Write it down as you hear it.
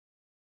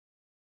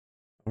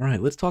All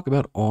right, let's talk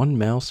about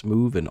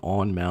OnMouseMove and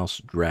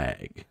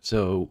onMouseDrag.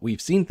 So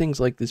we've seen things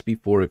like this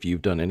before if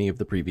you've done any of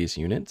the previous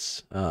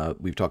units.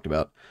 We've talked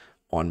about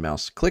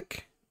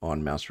onMouseClick,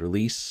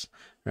 onMouseRelease,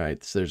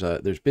 right? So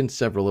there's been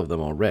several of them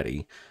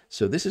already.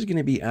 So this is going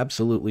to be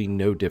absolutely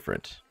no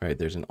different, right?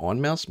 There's an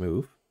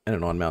onMouseMove and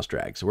an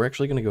onMouseDrag. So we're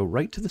actually going to go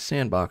right to the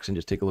sandbox and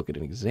just take a look at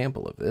an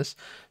example of this.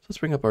 So let's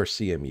bring up our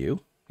CMU,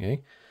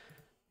 okay?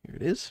 Here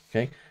it is,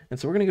 okay? And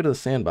so we're going to go to the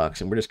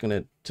sandbox, and we're just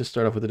going to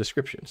start off with a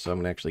description. So I'm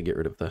going to actually get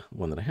rid of the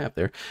one that I have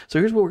there. So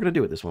here's what we're going to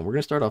do with this one. We're going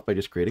to start off by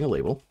just creating a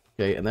label,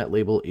 okay? And that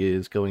label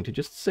is going to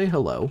just say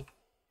hello,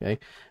 okay?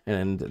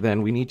 And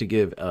then we need to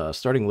give a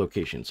starting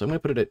location. So I'm going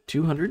to put it at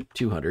 200,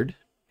 200,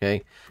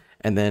 okay?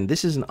 And then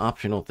this is an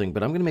optional thing,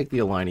 but I'm going to make the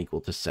align equal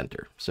to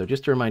center. So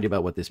just to remind you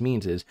about what this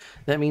means is,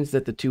 that means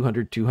that the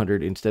 200,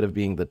 200, instead of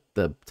being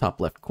the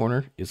top left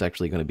corner, is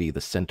actually going to be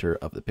the center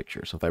of the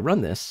picture. So if I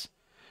run this,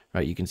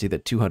 right, you can see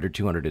that 200,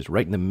 200 is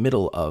right in the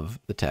middle of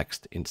the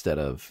text instead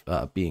of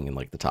being in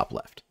like the top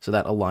left. So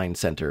that align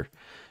center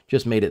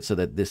just made it so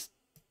that this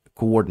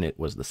coordinate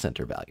was the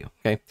center value,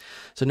 okay?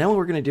 So now what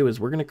we're going to do is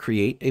we're going to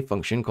create a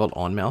function called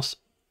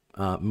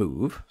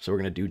onMouseMove. So we're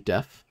going to do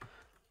def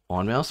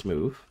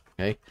onMouseMove,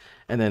 okay?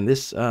 And then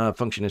this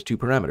function has two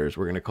parameters.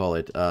 We're going to call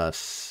it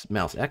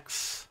mouse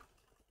x,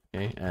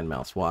 okay, and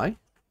mouse y,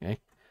 okay?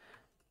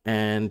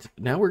 And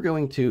now we're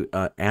going to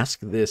ask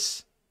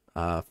this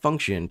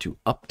function to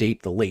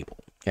update the label,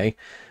 okay?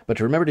 But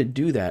to remember to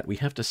do that, we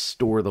have to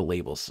store the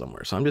label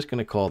somewhere. So I'm just going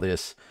to call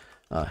this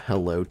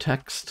hello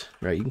text,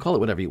 right? You can call it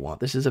whatever you want.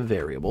 This is a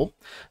variable.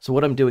 So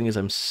what I'm doing is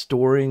I'm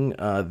storing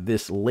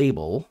this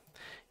label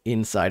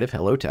inside of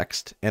hello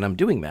text, and I'm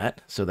doing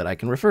that so that I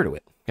can refer to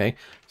it, okay?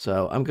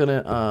 So I'm going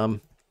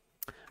to,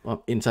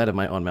 inside of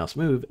my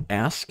onMouseMove,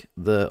 ask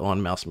the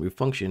onMouseMove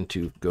function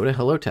to go to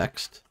hello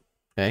text,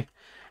 okay?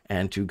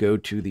 And to go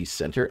to the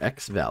center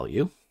x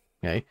value,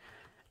 okay?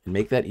 And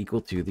make that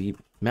equal to the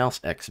mouse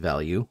x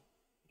value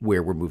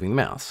where we're moving the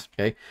mouse,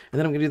 okay? And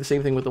then I'm going to do the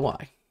same thing with the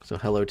y. So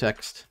hello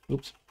text,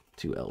 oops,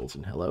 two L's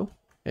in hello,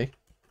 okay?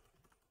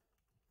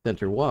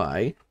 Center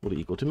y will be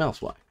equal to mouse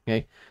y,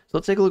 okay? So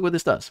let's take a look what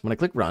this does. When I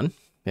click run,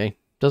 okay,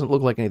 doesn't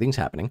look like anything's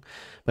happening,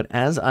 but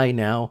as I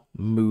now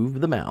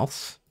move the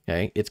mouse,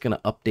 okay, it's going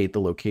to update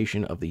the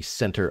location of the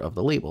center of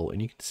the label,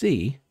 and you can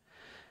see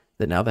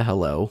that now the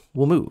hello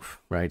will move,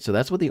 right? So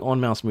that's what the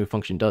onMouseMove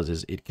function does,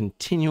 is it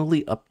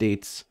continually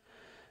updates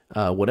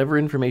whatever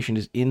information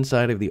is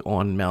inside of the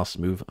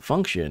onMouseMove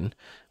function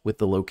with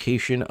the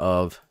location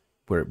of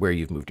where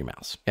you've moved your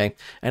mouse, okay?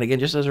 And again,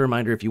 just as a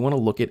reminder, if you want to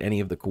look at any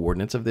of the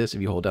coordinates of this,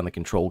 if you hold down the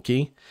control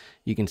key,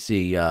 you can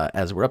see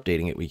as we're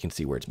updating it, we can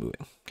see where it's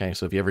moving, okay?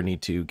 So if you ever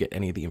need to get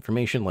any of the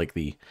information, like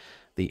the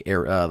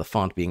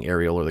font being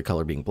Arial or the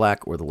color being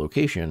black or the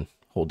location,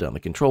 hold down the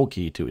control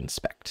key to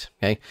inspect,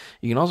 okay?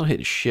 You can also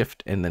hit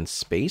shift and then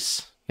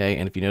space, okay?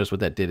 And if you notice what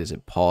that did is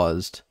it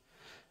paused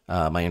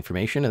my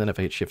information, and then if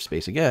I hit shift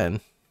space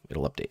again,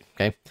 it'll update,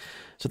 okay?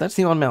 So that's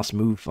the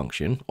onMouseMove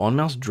function.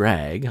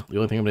 OnMouseDrag, the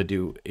only thing I'm going to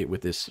do it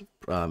with this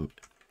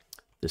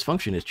this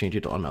function is change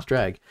it to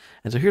onMouseDrag.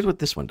 And so here's what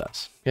this one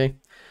does, okay?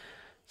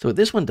 So what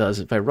this one does,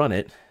 if I run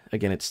it,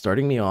 again, it's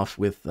starting me off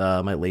with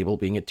my label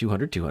being at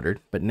 200, 200,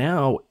 but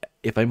now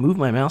if I move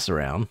my mouse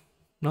around,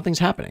 nothing's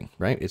happening,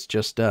 right? It's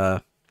just,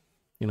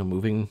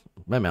 moving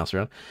my mouse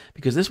around,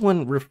 because this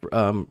one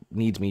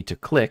needs me to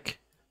click.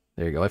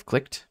 There you go, I've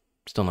clicked.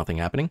 Still nothing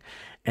happening,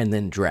 and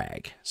then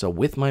drag. So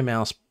with my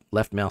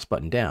left mouse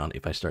button down,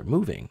 if I start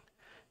moving,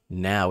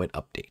 now it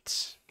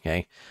updates,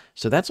 okay?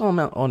 So that's all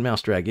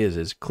onMouseDrag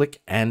is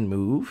click and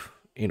move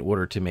in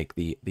order to make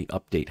the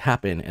update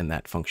happen and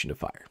that function to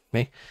fire,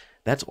 okay?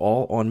 That's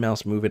all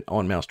onMouseMove and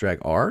onMouseDrag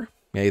are,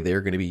 okay?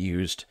 They're going to be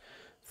used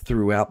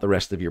throughout the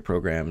rest of your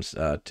programs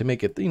to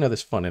make it,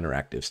 this fun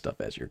interactive stuff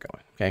as you're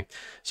going, okay?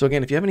 So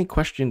again, if you have any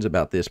questions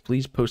about this,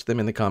 please post them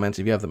in the comments.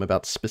 If you have them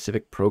about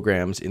specific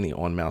programs in the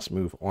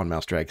onMouseMove,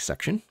 onMouseDrag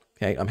section,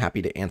 okay, I'm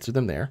happy to answer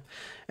them there.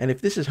 And if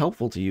this is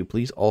helpful to you,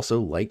 please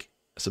also like,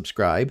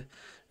 subscribe,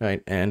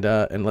 right? And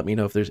let me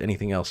know if there's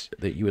anything else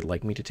that you would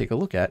like me to take a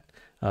look at,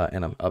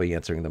 and I'll be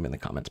answering them in the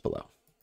comments below.